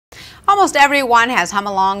Almost everyone has hum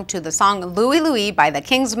along to the song Louie Louie by the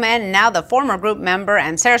Kingsmen. Now the former group member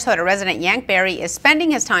and Sarasota resident Yank Barry is spending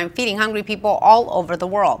his time feeding hungry people all over the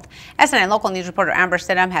world. SNN local news reporter Amber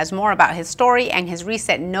Stidham has more about his story and his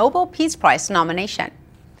recent Nobel Peace Prize nomination.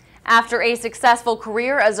 After a successful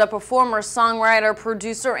career as a performer, songwriter,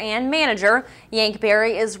 producer, and manager, Yank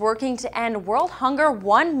Barry is working to end world hunger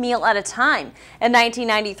one meal at a time. In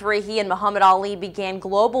 1993, he and Muhammad Ali began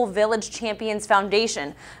Global Village Champions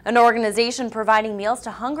Foundation, an organization providing meals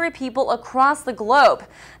to hungry people across the globe.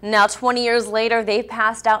 Now, 20 years later, they've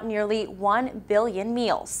passed out nearly 1 billion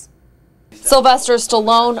meals. Sylvester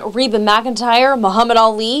Stallone, Reba McEntire, Muhammad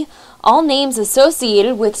Ali, all names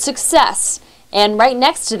associated with success. And right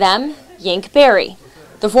next to them, Yank Barry.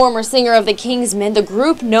 The former singer of the Kingsmen, the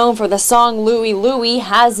group known for the song Louie Louie,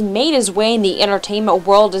 has made his way in the entertainment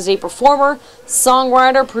world as a performer,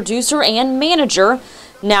 songwriter, producer, and manager.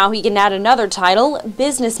 Now he can add another title,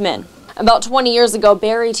 businessman. About 20 years ago,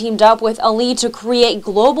 Barry teamed up with Ali to create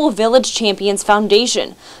Global Village Champions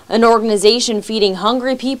Foundation, an organization feeding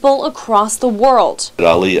hungry people across the world.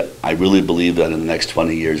 Ali, I really believe that in the next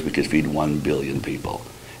 20 years we could feed 1 billion people.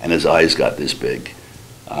 And his eyes got this big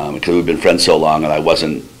because we've been friends so long, and I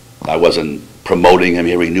wasn't promoting him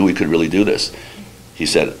here. He knew he could really do this. He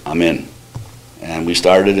said, "I'm in," and we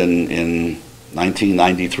started in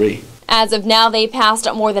 1993. As of now, they passed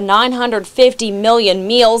up more than 950 million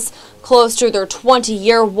meals, close to their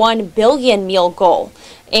 20-year 1 billion meal goal.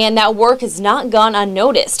 And that work has not gone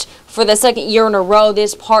unnoticed. For the second year in a row,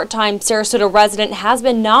 this part-time Sarasota resident has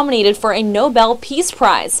been nominated for a Nobel Peace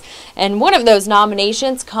Prize, and one of those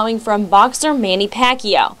nominations coming from boxer Manny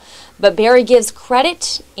Pacquiao. But Barry gives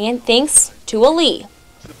credit and thanks to Ali.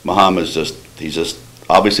 Muhammad is he's just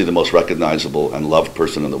obviously the most recognizable and loved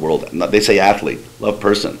person in the world. They say athlete, loved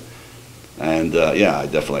person. And yeah, I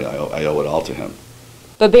owe it all to him.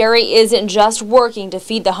 But Barry isn't just working to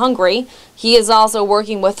feed the hungry. He is also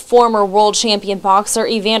working with former world champion boxer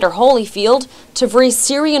Evander Holyfield to free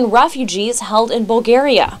Syrian refugees held in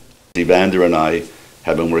Bulgaria. Evander and I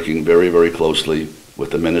have been working very, very closely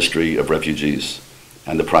with the Ministry of Refugees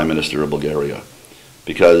and the Prime Minister of Bulgaria.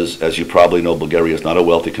 Because, as you probably know, Bulgaria is not a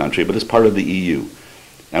wealthy country, but it's part of the EU.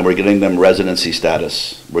 And we're getting them residency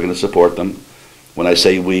status. We're going to support them. When I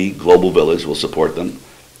say we, Global Village will support them.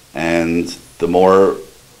 And the more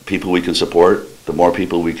people we can support, the more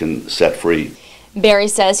people we can set free. Barry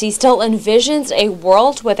says he still envisions a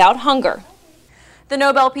world without hunger. The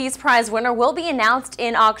Nobel Peace Prize winner will be announced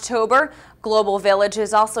in October. Global Village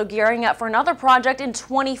is also gearing up for another project in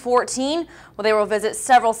 2014, where they will visit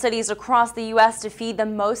several cities across the U.S. to feed the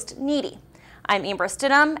most needy. I'm Amber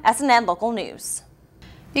Stidham, SNN Local News.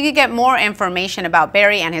 You can get more information about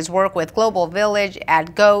Barry and his work with Global Village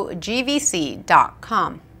at gogvc.com.